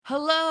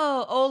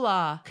hello,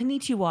 hola,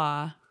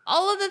 konnichiwa.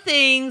 All of the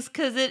things,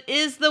 because it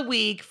is the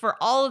week for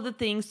all of the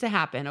things to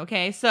happen,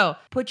 okay? So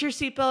put your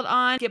seatbelt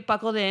on, get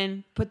buckled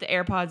in, put the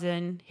AirPods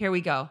in. Here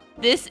we go.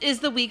 This is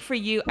the week for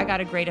you. I got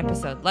a great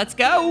episode. Let's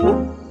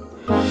go.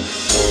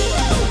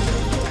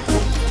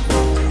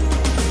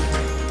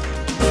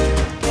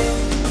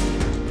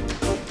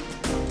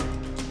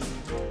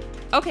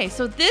 Okay,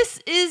 so this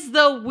is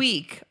the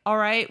week, all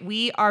right?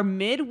 We are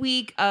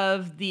midweek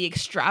of the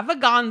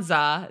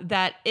extravaganza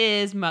that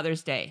is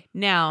Mother's Day.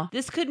 Now,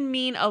 this could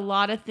mean a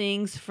lot of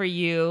things for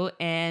you,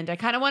 and I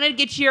kind of want to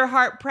get your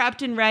heart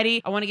prepped and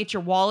ready. I want to get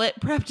your wallet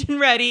prepped and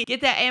ready.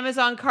 Get that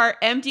Amazon cart,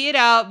 empty it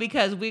out,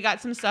 because we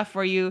got some stuff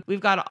for you. We've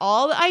got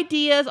all the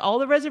ideas, all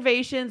the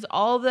reservations,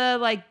 all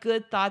the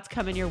good thoughts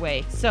coming your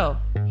way. So,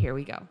 here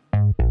we go.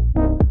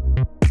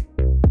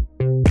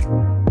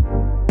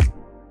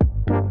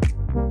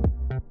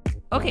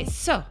 Okay,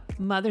 so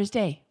Mother's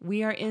Day.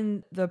 We are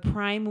in the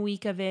prime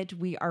week of it.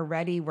 We are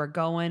ready. We're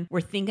going. We're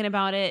thinking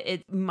about it.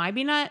 It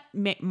maybe not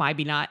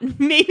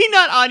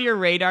on your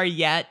radar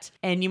yet.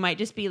 And you might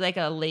just be like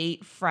a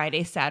late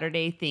Friday,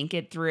 Saturday, think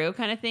it through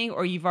kind of thing.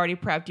 Or you've already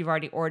prepped, you've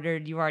already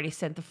ordered, you've already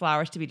sent the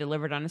flowers to be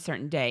delivered on a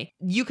certain day.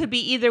 You could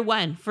be either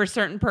one. For a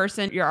certain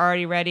person, you're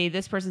already ready.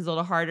 This person's a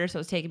little harder, so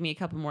it's taking me a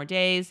couple more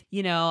days.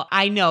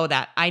 I know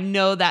that. I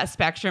know that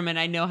spectrum, and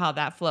I know how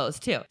that flows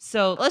too.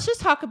 So let's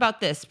just talk about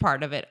this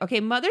part of it. Okay,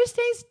 Mother's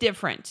Day is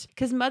different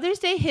because Mother's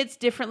Day hits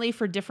differently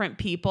for different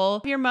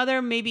people. Your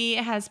mother maybe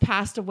has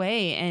passed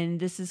away and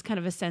this is kind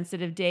of a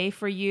sensitive day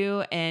for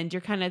you, and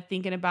you're kind of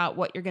thinking about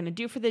what you're going to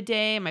do for the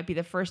day. It might be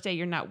the first day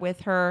you're not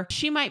with her.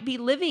 She might be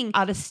living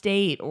out of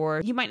state,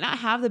 or you might not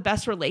have the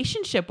best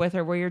relationship with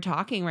her where you're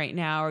talking right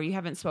now, or you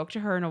haven't spoke to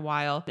her in a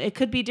while. It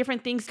could be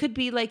different things. Could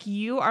be like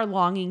you are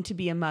longing to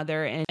be a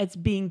mother and it's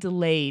being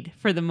delayed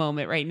for the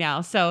moment right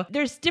now. So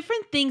there's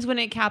different things when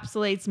it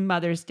encapsulates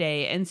Mother's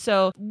Day. And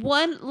so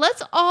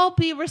let's all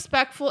be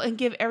respectful and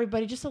give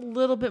everybody just a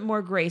little bit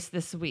more grace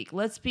this week.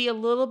 Let's be a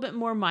little bit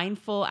more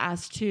mindful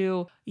as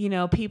to,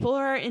 people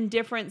are in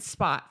different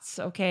spots,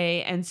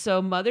 okay? And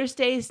so Mother's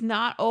Day is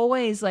not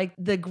always like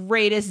the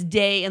greatest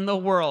day in the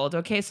world,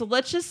 okay? So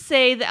let's just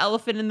say the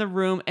elephant in the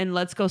room and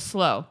let's go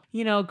slow.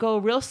 Go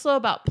real slow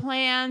about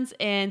plans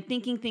and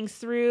thinking things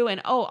through.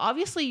 And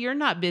obviously you're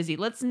not busy.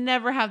 Let's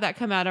never have that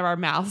come out of our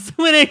mouths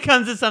when it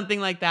comes to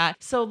something like that.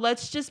 So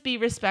let's just be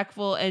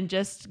respectful and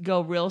just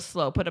go real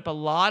slow. Put up a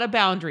lot of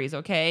boundaries,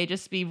 okay?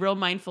 Just be real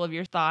mindful of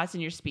your thoughts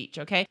and your speech,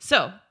 okay?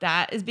 So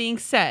that is being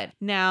said.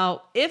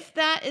 Now, if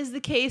that is the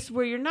case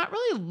where you're not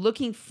really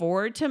looking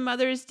forward to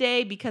Mother's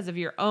Day because of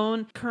your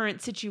own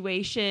current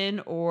situation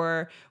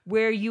or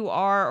where you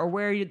are or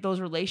where those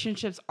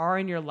relationships are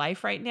in your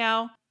life right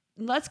now,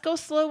 let's go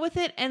slow with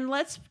it and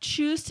let's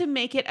choose to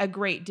make it a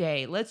great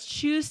day. Let's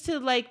choose to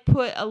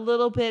put a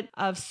little bit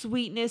of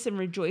sweetness and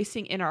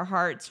rejoicing in our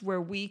hearts where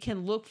we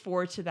can look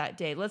forward to that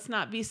day. Let's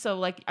not be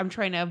so I'm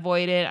trying to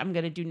avoid it. I'm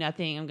going to do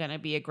nothing. I'm going to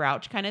be a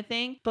grouch kind of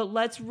thing. But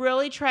let's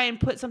really try and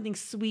put something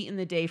sweet in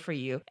the day for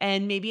you.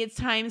 And maybe it's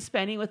time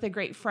spending with a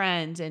great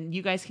friend and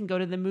you guys can go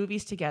to the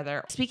movies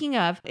together. Speaking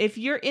of, if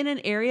you're in an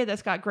area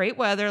that's got great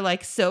weather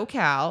like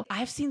SoCal,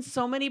 I've seen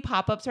so many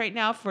pop-ups right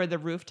now for the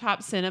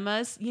rooftop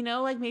cinemas,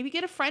 maybe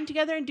get a friend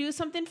together and do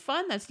something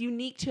fun that's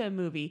unique to a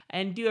movie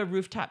and do a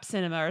rooftop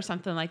cinema or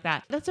something like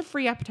that. That's a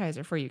free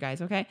appetizer for you guys,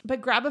 okay?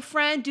 But grab a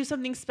friend, do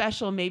something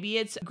special. Maybe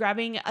it's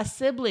grabbing a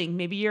sibling.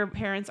 Maybe your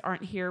parents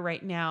aren't here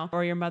right now,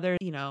 or your mother,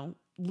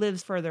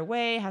 lives further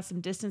away, has some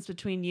distance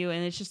between you,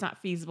 and it's just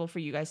not feasible for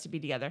you guys to be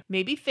together.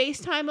 Maybe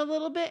FaceTime a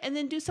little bit and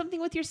then do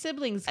something with your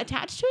siblings.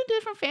 Attach to a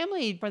different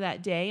family for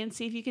that day and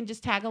see if you can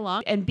just tag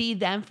along and be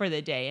them for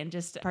the day and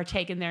just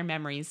partake in their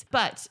memories.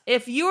 But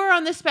if you are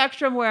on the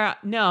spectrum where,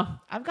 no,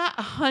 I've got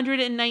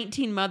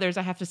 119 mothers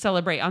I have to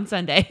celebrate on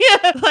Sunday.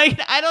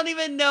 I don't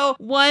even know,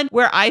 one,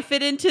 where I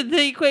fit into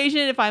the equation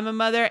if I'm a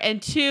mother, and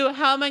two,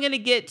 how am I going to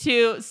get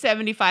to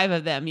 75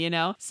 of them,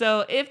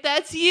 So if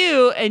that's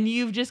you and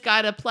you've just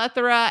got a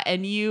plethora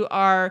and you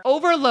are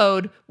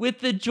overload with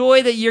the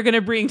joy that you're going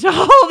to bring to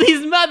all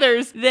these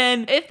mothers,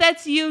 then if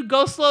that's you,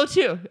 go slow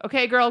too.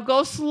 Okay, girl,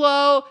 go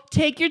slow.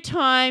 Take your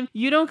time.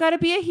 You don't got to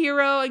be a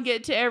hero and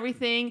get to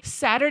everything.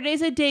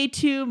 Saturday's a day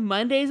two.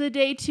 Monday's a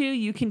day two.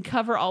 You can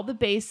cover all the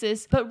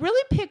bases, but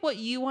really pick what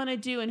you want to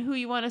do and who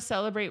you want to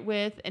celebrate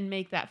with and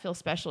make that feel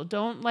special.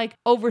 Don't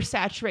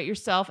oversaturate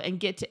yourself and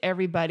get to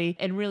everybody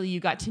and really you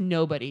got to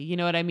nobody. You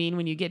know what I mean?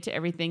 When you get to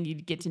everything, you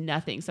get to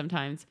nothing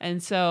sometimes.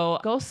 And so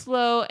go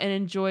slow and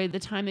enjoy the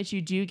time that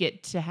you do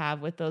get to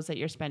have with those that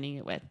you're spending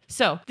it with.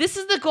 So this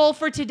is the goal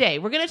for today.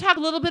 We're going to talk a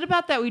little bit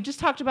about that. We just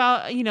talked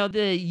about,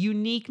 the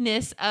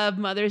uniqueness of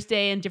Mother's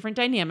Day and different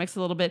dynamics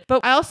a little bit,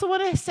 but I also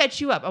want to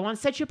set you up. I want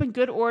to set you up in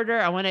good order.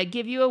 I want to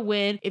give you a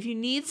win. If you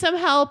need some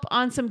help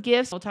on some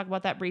gifts, we'll talk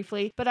about that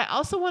briefly, but I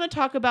also want to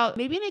talk about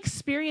maybe an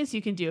experience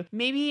you can do.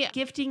 Maybe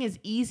gifting is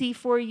easy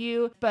for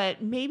you,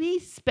 but maybe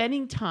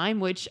spending time,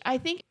 which I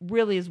think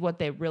really is what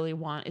they really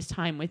want, is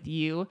time with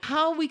you.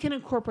 How we can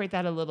incorporate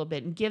that a little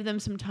bit and give them them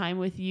some time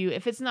with you.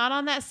 If it's not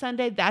on that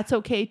Sunday, that's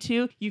okay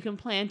too. You can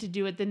plan to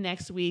do it the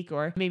next week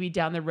or maybe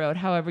down the road,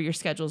 however your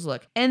schedules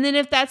look. And then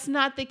if that's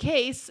not the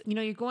case,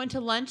 you're going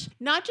to lunch,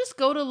 not just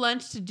go to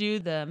lunch to do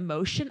the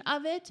motion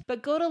of it,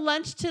 but go to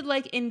lunch to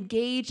like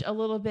engage a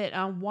little bit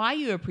on why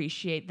you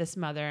appreciate this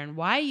mother and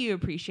why you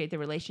appreciate the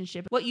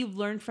relationship, what you've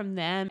learned from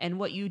them and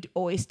what you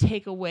always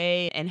take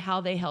away and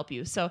how they help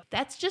you. So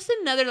that's just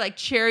another like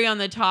cherry on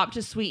the top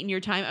to sweeten your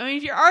time. I mean,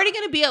 if you're already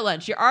going to be at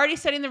lunch, you're already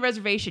setting the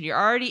reservation, you're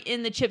already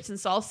in the chips and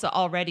salsa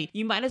already,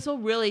 you might as well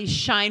really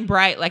shine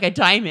bright like a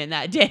diamond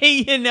that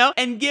day,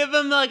 and give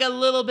them like a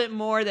little bit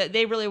more that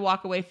they really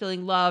walk away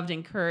feeling loved,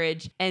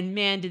 encouraged, and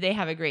man, did they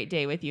have a great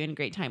day with you and a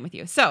great time with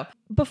you. So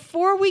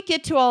before we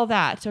get to all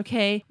that,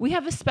 okay, we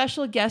have a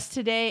special guest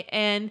today.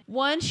 And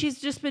one, she's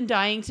just been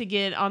dying to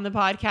get on the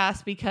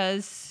podcast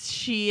because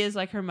she is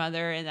like her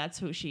mother and that's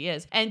who she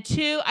is. And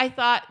two, I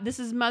thought this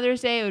is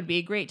Mother's Day. It would be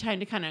a great time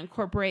to kind of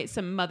incorporate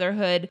some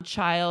motherhood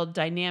child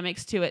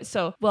dynamics to it.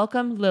 So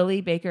welcome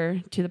Lily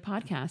Baker to the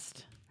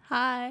podcast.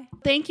 Hi.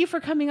 Thank you for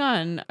coming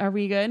on. Are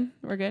we good?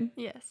 We're good?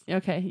 Yes.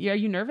 Okay. Are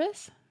you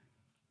nervous?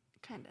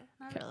 Kind of.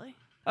 Not really.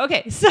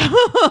 Okay, so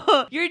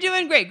you're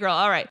doing great, girl.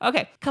 All right.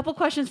 Okay, couple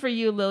questions for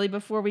you, Lily,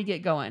 before we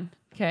get going.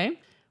 Okay.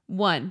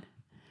 One,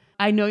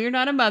 I know you're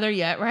not a mother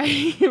yet,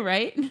 right?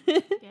 Right?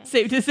 Yes.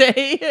 Safe to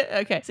say.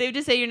 Okay, safe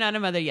to say you're not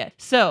a mother yet.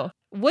 So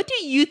what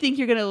do you think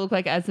you're going to look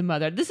like as a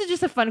mother? This is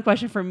just a fun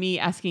question for me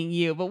asking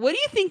you, but what do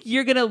you think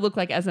you're going to look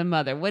like as a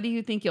mother? What do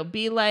you think you'll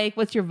be like?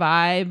 What's your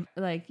vibe?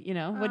 Like,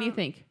 what do you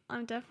think?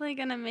 I'm definitely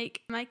going to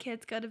make my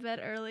kids go to bed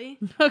early.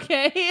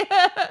 Okay.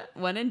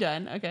 One and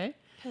done. Okay.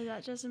 Because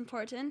that's just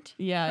important.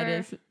 Yeah, for it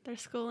is. Their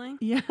schooling.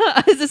 Yeah.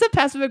 Is this a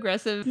passive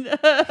aggressive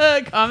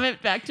comment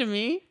back to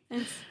me?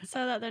 And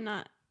so that they're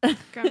not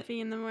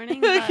grumpy in the morning.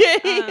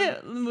 Okay.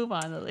 Move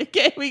on, Lily.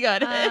 Okay, we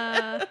got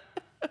it.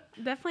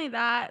 Definitely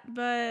that,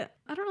 but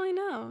I don't really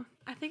know.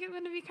 I think I'm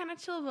going to be kind of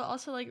chill, but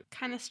also like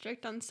kind of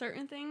strict on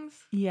certain things.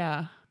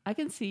 Yeah. I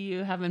can see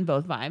you having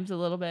both vibes a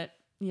little bit.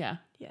 Yeah.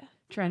 Yeah.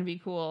 Trying to be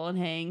cool and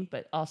hang,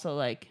 but also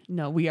like,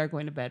 no, we are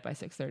going to bed by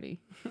 6:30.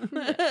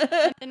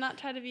 Yeah. And not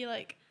try to be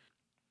like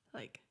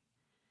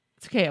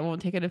it's okay. I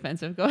won't take it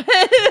offensive. Go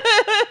ahead.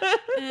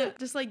 and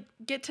just like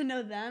get to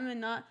know them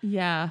and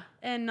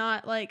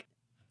not like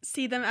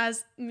see them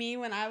as me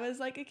when I was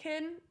like a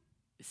kid.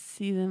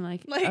 See them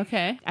like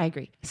okay. I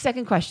agree.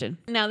 Second question.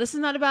 Now, this is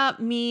not about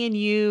me and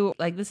you.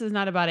 Like, this is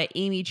not about an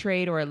Amy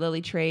trade or a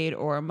Lily trade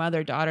or a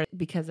mother-daughter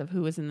because of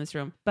who is in this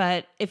room.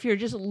 But if you're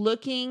just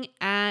looking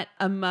at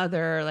a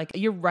mother, like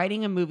you're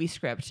writing a movie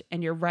script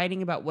and you're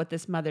writing about what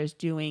this mother's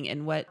doing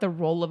and what the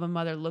role of a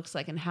mother looks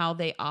like and how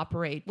they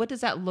operate, what does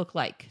that look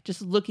like?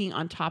 Just looking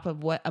on top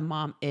of what a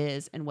mom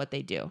is and what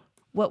they do.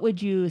 What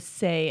would you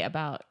say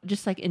about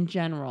just like in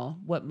general,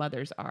 what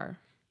mothers are?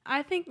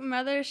 I think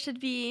mothers should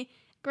be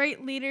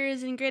great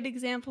leaders and great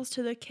examples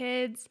to the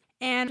kids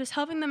and just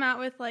helping them out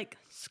with like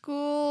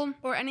school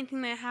or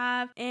anything they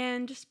have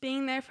and just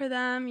being there for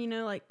them,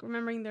 like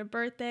remembering their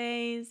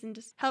birthdays and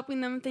just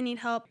helping them if they need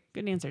help.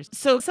 Good answers.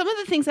 So some of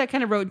the things I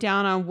kind of wrote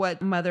down on what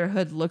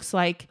motherhood looks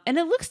like, and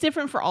it looks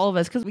different for all of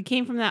us because we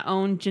came from that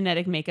own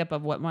genetic makeup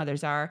of what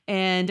mothers are.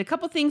 And a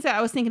couple things that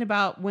I was thinking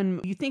about when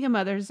you think of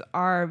mothers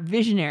are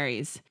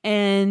visionaries.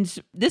 And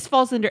this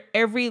falls under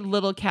every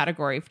little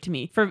category to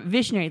me. For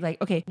visionary, like,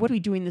 okay, what are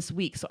we doing this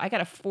week? So I got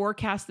to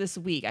forecast this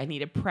week. I need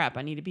to prep.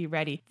 I need to be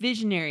ready.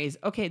 Visionaries,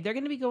 okay, they're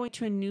going to be going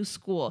to a new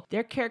school.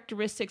 Their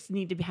characteristics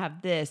need to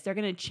have this. They're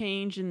going to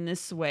change in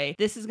this way.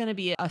 This is going to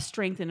be a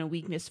strength and a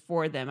weakness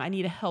for them. I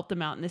need to help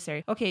them out in this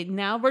area. Okay,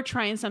 now we're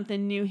trying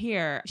something new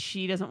here.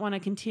 She doesn't want to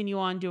continue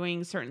on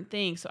doing certain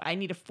things. So I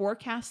need to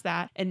forecast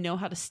that and know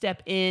how to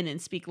step in and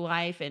speak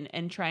life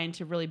and trying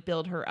to really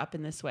build her up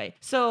in this way.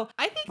 So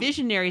I think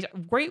visionary is a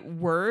great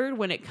word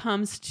when it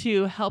comes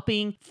to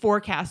helping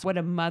forecast what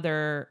a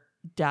mother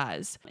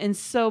does in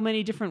so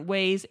many different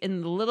ways, in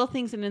the little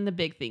things and in the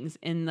big things,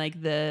 in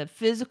like the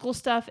physical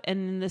stuff and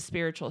in the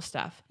spiritual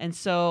stuff. And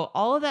so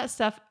all of that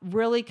stuff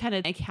really kind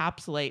of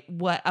encapsulate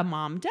what a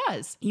mom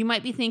does. You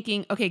might be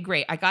thinking, okay,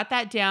 great. I got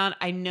that down.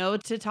 I know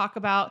to talk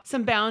about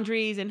some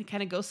boundaries and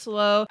kind of go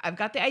slow. I've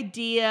got the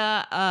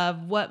idea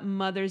of what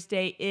Mother's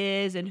Day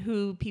is and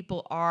who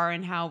people are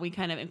and how we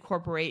kind of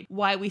incorporate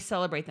why we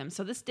celebrate them.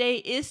 So this day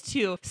is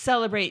to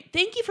celebrate.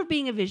 Thank you for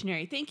being a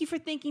visionary. Thank you for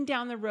thinking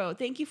down the road.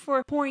 Thank you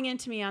for pouring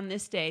into me on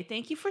this day.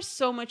 Thank you for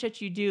so much that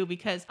you do,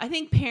 because I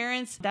think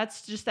parents,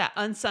 that's just that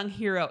unsung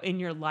hero in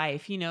your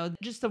life.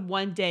 Just the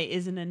one day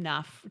isn't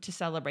enough to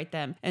celebrate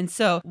them. And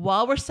so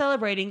while we're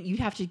celebrating, you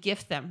have to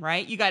gift them,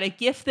 right? You got to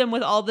gift them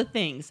with all the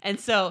things. And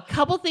so a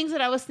couple things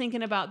that I was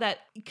thinking about that,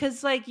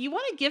 because like you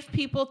want to gift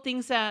people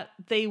things that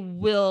they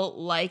will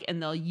like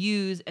and they'll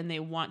use and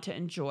they want to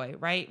enjoy,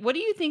 right? What do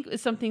you think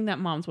is something that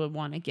moms would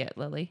want to get,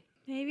 Lily?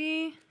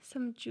 Maybe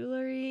some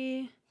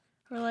jewelry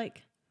or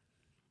like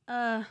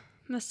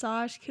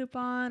massage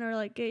coupon or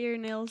like get your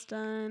nails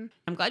done.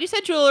 I'm glad you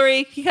said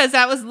jewelry because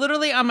that was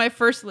literally on my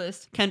first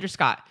list, Kendra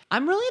Scott.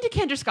 I'm really into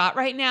Kendra Scott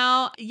right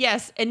now.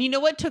 Yes. And you know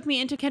what took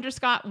me into Kendra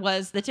Scott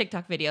was the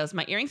TikTok videos.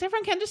 My earrings are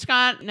from Kendra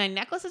Scott. My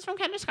necklace is from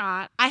Kendra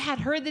Scott. I had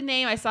heard the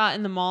name. I saw it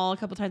in the mall a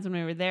couple times when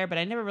we were there, but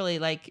I never really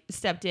like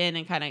stepped in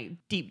and kind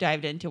of deep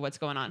dived into what's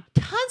going on.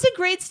 Tons of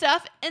great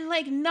stuff and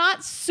like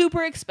not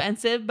super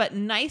expensive, but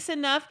nice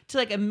enough to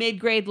like a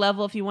mid-grade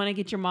level if you want to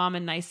get your mom a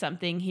nice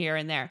something here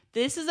and there.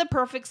 This is a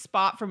perfect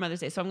spot for Mother's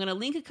Day. So I'm going to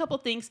link a couple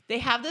things. They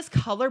have this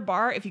color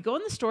bar. If you go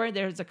in the store,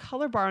 there's a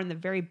color bar in the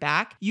very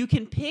back. You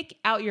can pick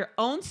out your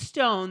own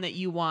stone that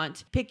you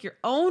want, pick your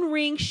own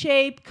ring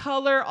shape,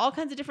 color, all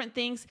kinds of different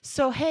things.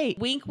 So hey,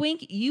 wink,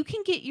 wink, you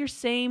can get your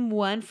same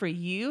one for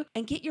you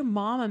and get your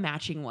mom a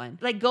matching one.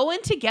 Like go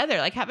in together,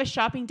 like have a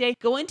shopping day,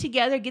 go in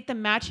together, get the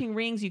matching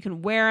rings. You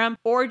can wear them,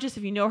 or just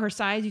if you know her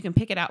size, you can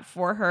pick it out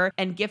for her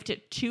and gift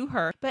it to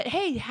her. But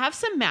hey, have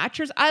some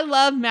matchers. I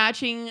love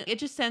matching. It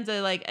just sends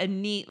a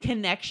neat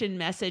connection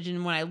message.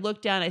 And when I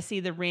look down, I see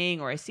the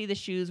ring or I see the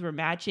shoes, we're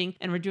matching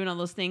and we're doing all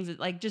those things. It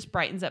like just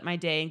brightens up my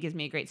day and gives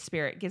me a great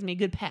spirit, gives me a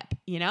good pep,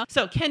 you know?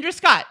 So Kendra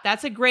Scott,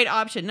 that's a great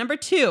option. Number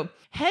 2,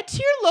 head to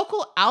your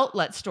local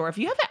outlet store. If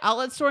you have an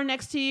outlet store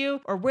next to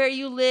you or where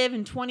you live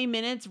in 20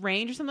 minutes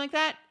range or something like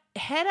that,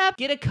 head up,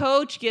 get a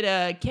Coach, get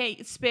a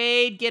Kate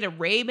Spade, get a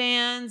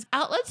Ray-Bans.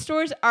 Outlet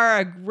stores are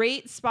a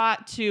great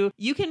spot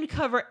you can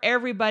cover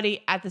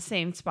everybody at the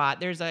same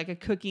spot. There's like a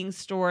cooking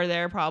store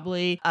there,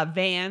 probably a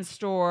van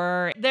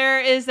store.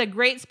 There is a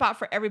great spot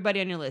for everybody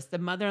on your list. The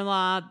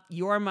mother-in-law,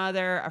 your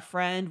mother, a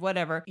friend,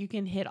 whatever. You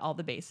can hit all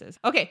the bases.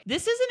 Okay,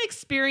 this is an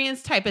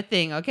experience type of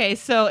thing, okay?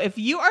 So if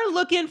you are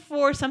looking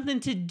for something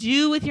to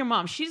do with your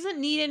mom, she doesn't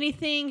need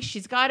anything.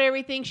 She's got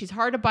everything. She's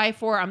hard to buy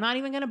for. I'm not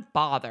even going to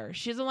bother.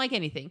 She doesn't like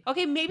anything.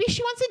 Okay, maybe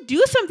she wants to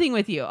do something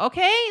with you,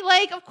 okay?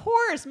 Like, of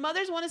course,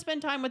 mothers want to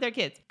spend time with their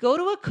kids. Go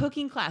to a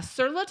cooking class.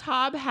 Sur La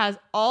Table has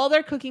all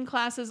their cooking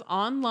classes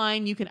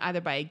online. You can either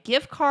buy a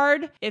gift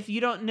card if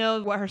you don't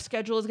know what her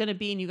schedule is going to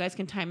be and you guys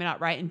can time it out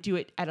right and do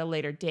it at a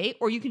later date,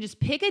 or you can just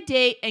pick a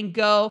date and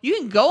go. You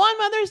can go on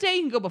Mother's Day,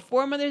 you can go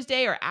before Mother's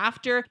Day or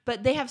after,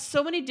 but they have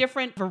so many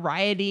different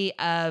variety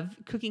of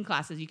cooking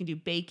classes. You can do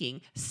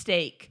baking,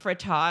 steak,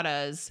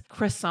 frittatas,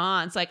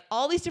 croissants, like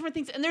all these different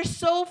things, and they're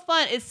so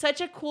fun. It's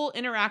such a cool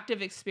interactive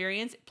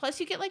experience. Plus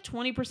you get like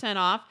 20%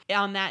 off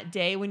on that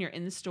day when you're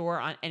in the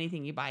store on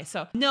anything you buy.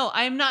 So no,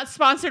 I am not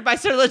sponsored by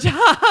Sur La Table.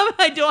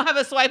 I don't have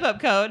a swipe up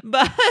code,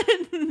 but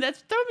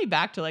that's throwing me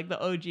back to like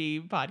the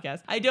OG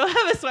podcast. I don't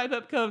have a swipe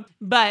up code,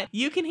 but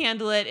you can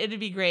handle it. It'd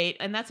be great.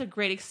 And that's a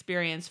great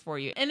experience for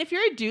you. And if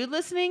you're a dude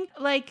listening,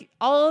 like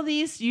all of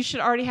these, you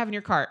should already have in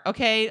your cart.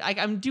 Okay. Like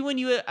I'm doing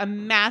you a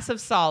massive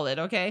solid.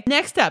 Okay.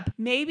 Next up,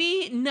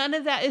 maybe none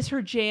of that is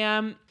her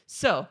jam.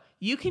 So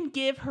you can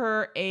give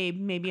her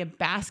maybe a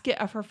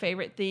basket of her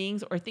favorite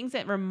things or things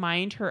that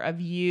remind her of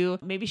you.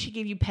 Maybe she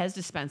gave you Pez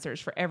dispensers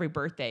for every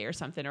birthday or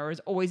something, or is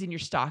always in your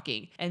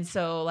stocking. And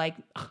so like,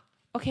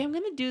 okay, I'm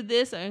going to do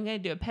this. I'm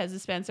going to do a Pez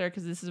dispenser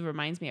because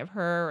reminds me of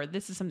her, or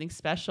this is something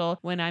special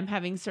when I'm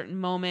having certain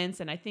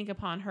moments and I think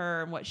upon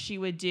her and what she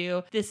would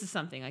do. This is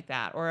something like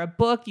that. Or a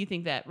book you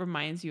think that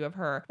reminds you of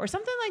her, or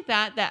something like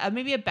that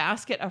maybe a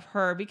basket of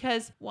her,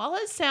 because while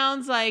it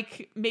sounds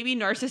like maybe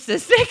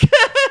narcissistic,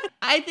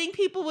 I think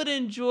people would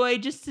enjoy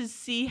just to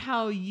see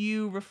how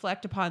you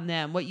reflect upon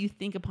them, what you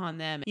think upon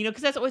them, you know,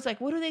 because that's always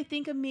like, what do they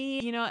think of me?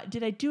 You know,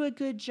 did I do a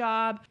good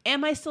job?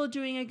 Am I still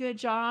doing a good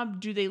job?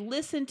 Do they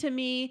listen to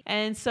me?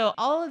 And so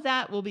all of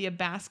that will be a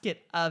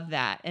basket of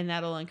that, and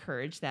that'll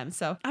encourage them.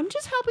 So I'm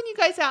just helping you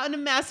guys out in a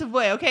massive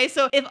way. Okay.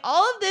 So if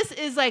all of this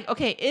is like,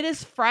 okay, it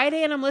is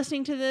Friday and I'm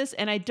listening to this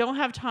and I don't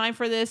have time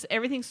for this,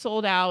 everything's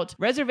sold out.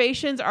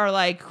 Reservations are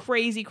like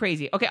crazy,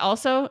 crazy. Okay.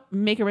 Also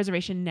make a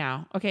reservation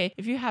now. Okay.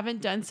 If you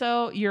haven't done so,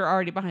 you're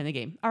already behind the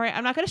game. All right.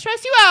 I'm not going to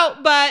stress you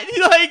out, but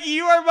like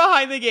you are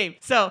behind the game.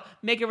 So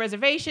make a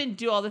reservation,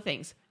 do all the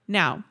things.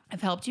 Now,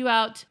 I've helped you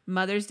out.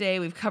 Mother's Day,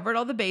 we've covered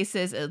all the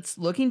bases. It's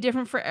looking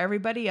different for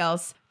everybody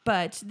else.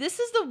 But this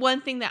is the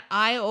one thing that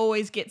I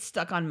always get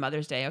stuck on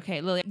Mother's Day.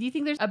 Okay, Lily, do you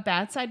think there's a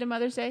bad side to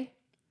Mother's Day?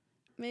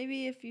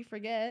 Maybe if you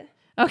forget.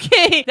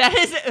 Okay, that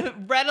is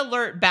red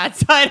alert, bad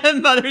side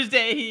of Mother's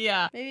Day.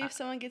 Yeah. Maybe if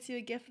someone gets you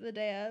a gift the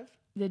day of.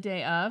 The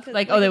day of?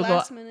 Like they will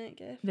last minute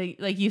gift.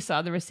 Like you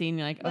saw the receipt and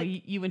you're like, oh,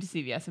 you went to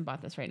CVS and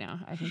bought this right now.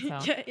 I think so.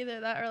 Yeah, either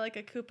that or like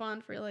a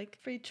coupon for like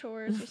free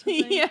chores or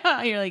something.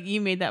 Yeah, you're like,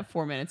 you made that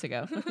 4 minutes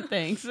ago.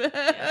 Thanks.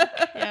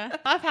 Yeah.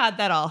 I've had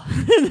that all.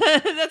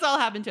 That's all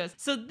happened to us.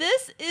 So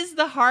this is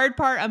the hard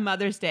part of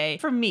Mother's Day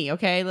for me,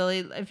 okay,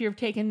 Lily? If you're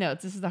taking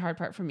notes, this is the hard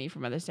part for me for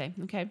Mother's Day,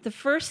 okay? The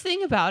first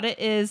thing about it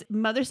is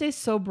Mother's Day is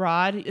so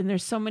broad and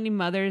there's so many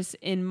mothers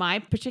in my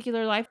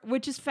particular life,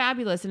 which is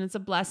fabulous and it's a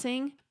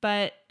blessing.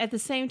 But at the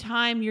same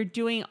time, you're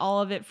doing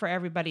all of it for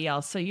everybody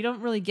else. So you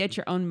don't really get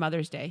your own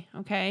Mother's Day.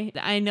 Okay.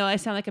 I know I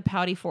sound like a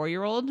pouty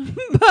 4-year-old,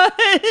 but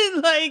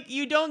like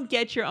you don't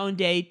get your own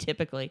day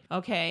typically.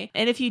 Okay.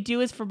 And if you do,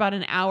 it's for about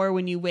an hour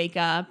when you wake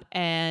up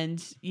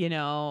and,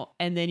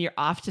 and then you're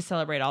off to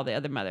celebrate all the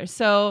other mothers.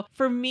 So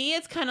for me,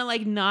 it's kind of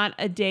like not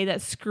a day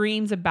that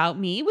screams about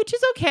me, which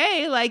is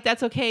okay. Like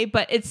that's okay.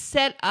 But it's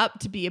set up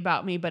to be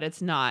about me, but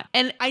it's not.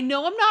 And I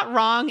know I'm not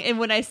wrong. And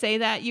when I say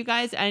that, you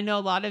guys, I know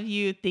a lot of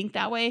you think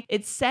that way.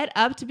 It's set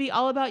up to be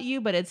all about you,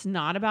 but it's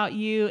not about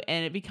you.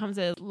 And it becomes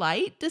a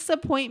light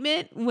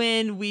disappointment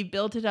when we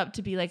built it up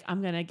to be like,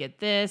 I'm going to get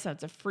this.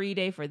 It's a free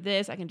day for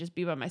this. I can just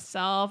be by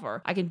myself,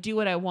 or I can do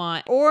what I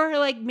want. Or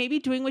like maybe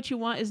doing what you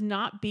want is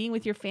not being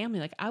with your family.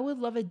 Like I would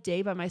love a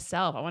day by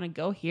myself. I want to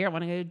go here. I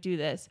want to go do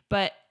this.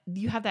 But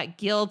you have that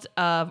guilt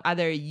of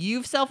either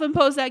you've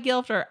self-imposed that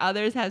guilt or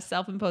others have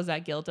self-imposed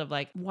that guilt of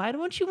like, why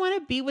don't you want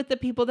to be with the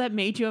people that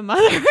made you a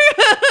mother?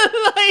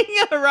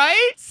 Like,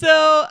 right?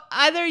 So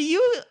either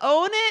you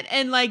own it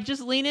and like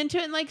just lean into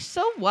it and like,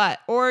 so what?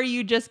 Or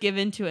you just give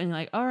into it and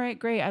like, all right,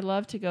 great. I'd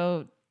love to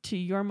go to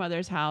your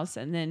mother's house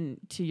and then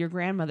to your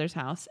grandmother's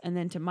house and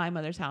then to my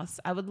mother's house.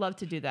 I would love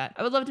to do that.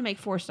 I would love to make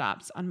 4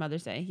 stops on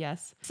Mother's Day.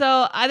 Yes.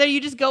 So either you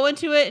just go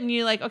into it and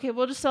you're like, okay,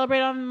 we'll just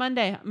celebrate on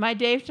Monday. My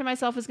day to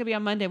myself is going to be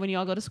on Monday when you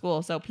all go to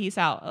school. So peace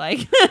out.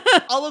 Like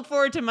I'll look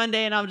forward to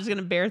Monday and I'm just going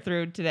to bear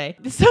through today.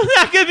 So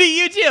that could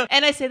be you too.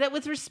 And I say that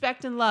with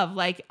respect and love.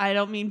 Like I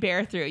don't mean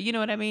bear through. You know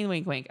what I mean?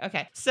 Wink, wink.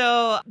 Okay.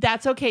 So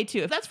that's okay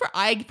too. That's where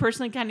I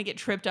personally kind of get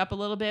tripped up a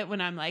little bit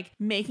when I'm like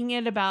making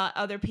it about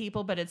other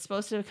people, but it's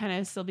supposed to kind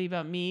of still be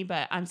about me,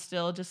 but I'm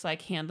still just like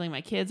handling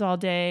my kids all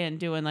day and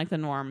doing like the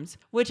norms,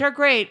 which are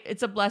great.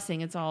 It's a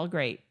blessing. It's all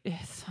great.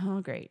 It's all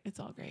great. It's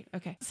all great.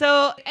 Okay.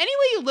 So any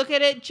way you look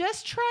at it,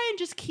 just try and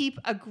just keep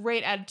a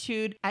great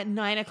attitude at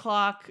 9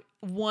 o'clock,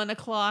 1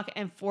 o'clock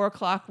and 4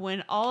 o'clock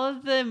when all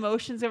of the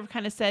emotions have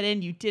kind of set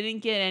in. You didn't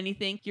get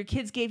anything. Your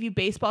kids gave you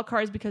baseball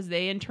cards because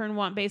they in turn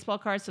want baseball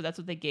cards. So that's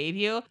what they gave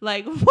you.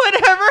 Like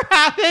whatever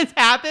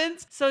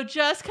happens. So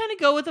just kind of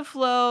go with the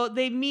flow.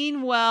 They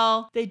mean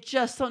well. They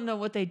just don't know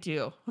what they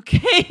do.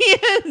 Okay.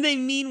 They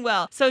mean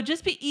well. So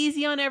just be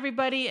easy on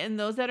everybody. And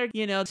those that are,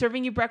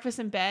 serving you breakfast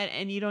in bed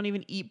and you don't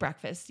even eat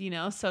breakfast,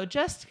 so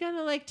just kind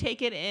of like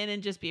take it in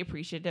and just be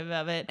appreciative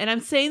of it. And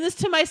I'm saying this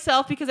to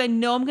myself because I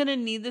know I'm going to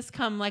need this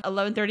come like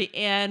 11:30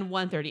 and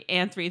 1:30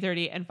 and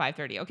 3:30 and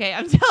 5:30. Okay.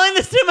 I'm telling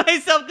this to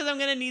myself because I'm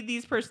going to need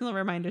these personal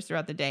reminders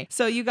throughout the day.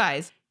 So you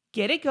guys,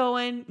 get it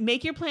going.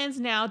 Make your plans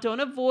now. Don't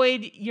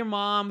avoid your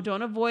mom.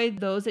 Don't avoid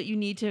those that you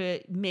need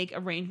to make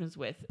arrangements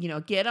with.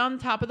 Get on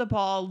top of the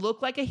ball.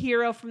 Look like a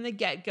hero from the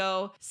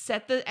get-go.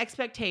 Set the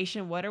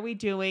expectation. What are we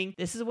doing?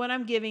 This is what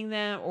I'm giving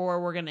them,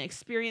 or we're going to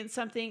experience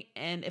something.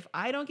 And if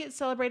I don't get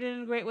celebrated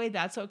in a great way,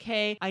 that's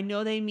okay. I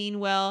know they mean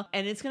well,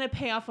 and it's going to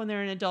pay off when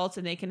they're an adults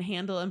and they can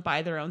handle and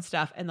buy their own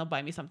stuff, and they'll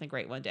buy me something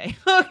great one day.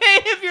 Okay.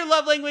 If your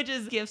love language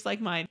is gifts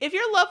like mine. If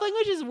your love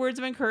language is words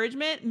of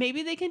encouragement,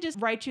 maybe they can just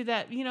write you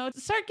that,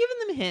 start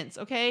giving them hints,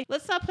 okay?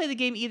 Let's not play the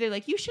game either.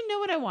 Like, you should know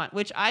what I want,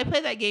 which I play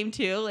that game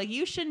too. Like,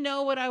 you should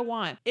know what I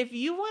want. If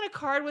you want a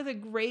card with a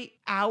great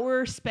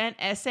hour spent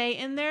essay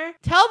in there,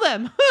 tell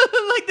them,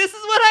 like, this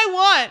is what I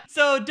want.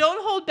 So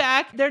don't hold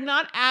back. They're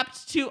not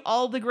apt to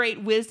all the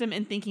great wisdom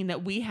and thinking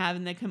that we have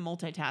and that can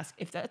multitask.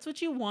 If that's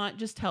what you want,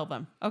 just tell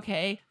them,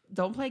 okay?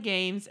 Don't play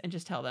games and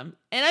just tell them.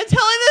 And I'm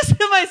telling this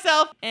to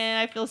myself and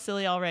I feel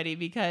silly already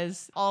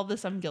because all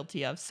this I'm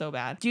guilty of so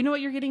bad. Do you know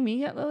what you're getting me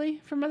yet, Lily,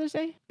 for Mother's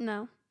Day?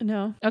 No.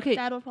 Okay.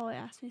 Dad will probably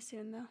ask me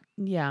soon though.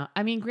 Yeah.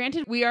 I mean,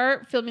 granted, we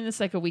are filming this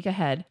like a week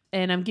ahead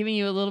and I'm giving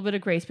you a little bit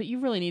of grace, but you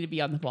really need to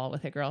be on the ball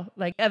with it, girl.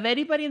 Like, of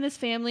anybody in this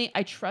family,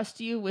 I trust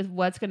you with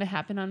what's going to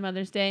happen on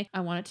Mother's Day.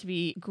 I want it to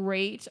be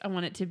great. I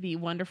want it to be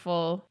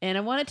wonderful. And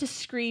I want it to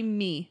scream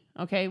me.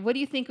 Okay. What do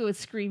you think it would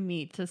scream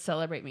me to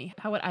celebrate me?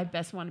 How would I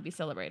best want to be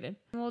celebrated?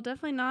 Well,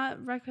 definitely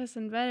not breakfast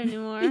in bed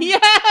anymore.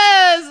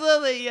 Yes,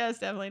 Lily. Yes,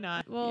 definitely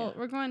not. Well,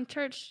 we're going to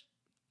church.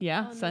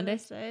 Yeah. On Sunday.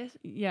 Wednesdays,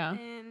 Yeah.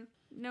 And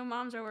no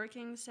moms are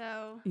working,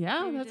 so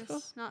yeah, maybe that's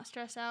just cool. not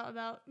stress out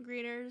about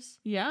greeters.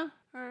 Yeah,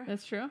 or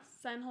that's true.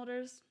 Sign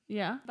holders.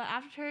 Yeah. But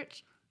after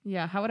church.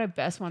 Yeah. How would I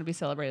best want to be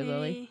celebrated,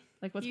 Lily?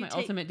 Like, what's my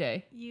ultimate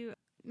day? You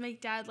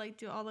make Dad like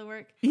do all the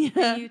work. Yeah.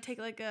 And you take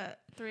like a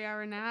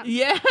 3-hour nap.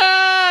 Yeah,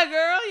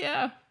 girl.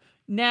 Yeah.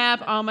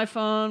 Nap on my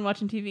phone,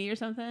 watching TV or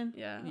something.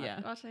 Yeah. Yeah.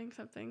 Watching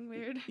something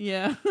weird.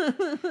 Yeah.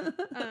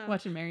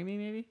 Watching Marry Me,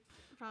 maybe.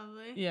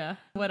 Probably. Yeah.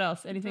 What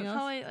else? Anything else?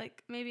 Probably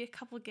like maybe a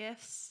couple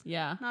gifts.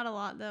 Yeah. Not a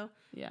lot though.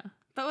 Yeah.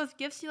 But with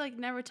gifts, you like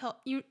never tell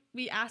you.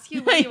 We ask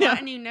you what you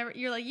want, and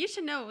you're like, you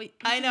should know.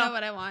 I know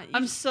what I want.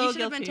 I'm so You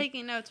should have guilty. been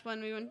taking notes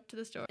when we went to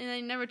the store, and then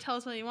you never tell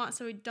us what you want,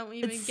 so we don't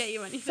even get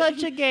you anything.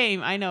 Such a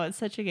game. I know, it's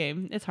such a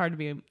game. It's hard to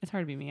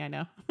be me. I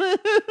know.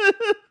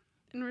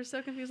 And we're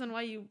so confused on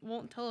why you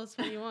won't tell us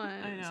what you want.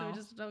 I know. So we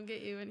just don't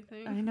get you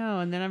anything. I know,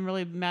 and then I'm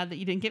really mad that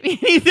you didn't get me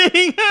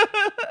anything.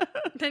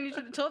 Then you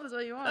should have told us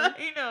what you want.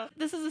 I know.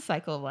 This is a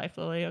cycle of life,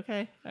 Lily.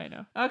 Okay, I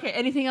know. Okay,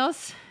 anything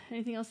else?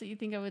 Anything else that you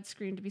think I would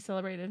scream to be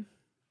celebrated?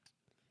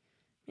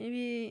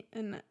 Maybe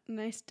a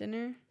nice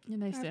dinner. A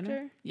nice after.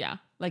 dinner? Yeah.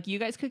 Like you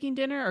guys cooking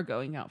dinner or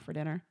going out for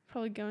dinner?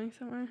 Probably going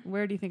somewhere.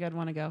 Where do you think I'd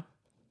want to go?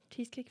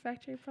 Cheesecake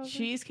Factory, probably.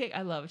 Cheesecake.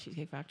 I love a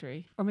Cheesecake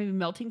Factory. Or maybe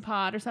Melting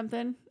Pot or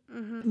something.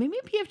 Mm-hmm. Maybe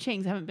a P.F.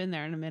 Chang's. I haven't been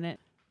there in a minute.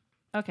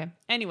 Okay.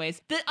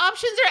 Anyways, the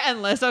options are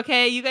endless,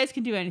 okay? You guys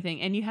can do anything,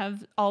 and you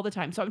have all the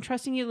time. So I'm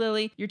trusting you,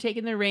 Lily. You're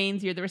taking the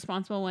reins. You're the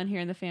responsible one here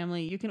in the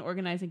family. You can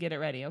organize and get it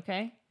ready,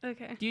 okay?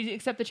 Okay. Do you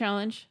accept the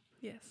challenge?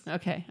 Yes.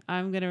 Okay.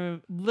 I'm going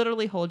to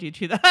literally hold you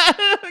to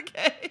that.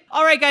 Okay.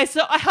 All right, guys.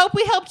 So I hope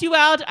we helped you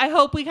out. I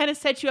hope we kind of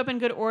set you up in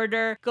good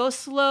order. Go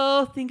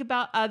slow. Think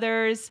about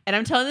others. And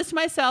I'm telling this to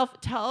myself.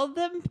 Tell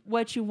them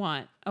what you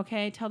want.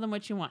 Okay. Tell them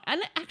what you want.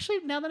 And actually,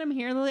 now that I'm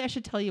here, Lily, I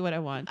should tell you what I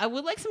want. I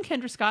would like some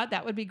Kendra Scott.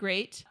 That would be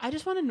great. I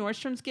just want a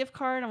Nordstrom's gift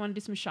card. I want to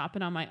do some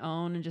shopping on my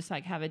own and just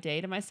like have a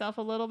day to myself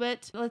a little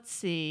bit. Let's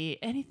see.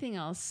 Anything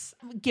else?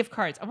 Gift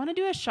cards. I want to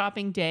do a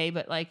shopping day,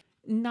 but like,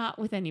 not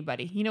with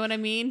anybody. You know what I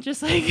mean?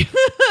 Just like,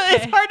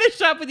 it's hard to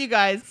shop with you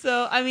guys.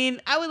 So, I mean,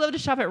 I would love to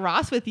shop at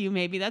Ross with you.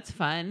 Maybe that's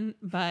fun.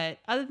 But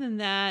other than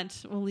that,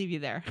 we'll leave you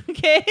there.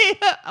 Okay.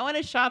 I want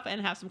to shop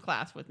and have some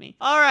class with me.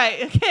 All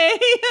right. Okay.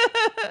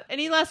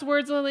 Any last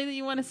words, Lily, that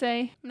you want to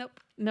say? Nope.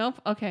 Nope.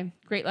 Okay.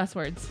 Great last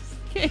words.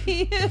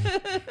 Okay.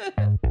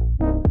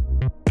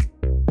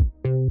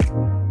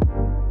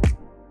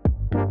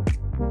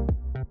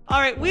 All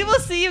right, we will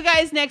see you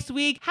guys next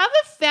week. Have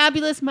a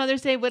fabulous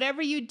Mother's Day,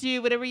 whatever you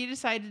do, whatever you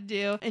decide to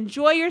do.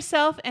 Enjoy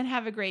yourself and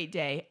have a great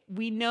day.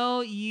 We know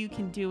you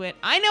can do it.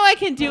 I know I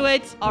can do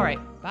it. All right,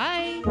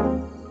 bye.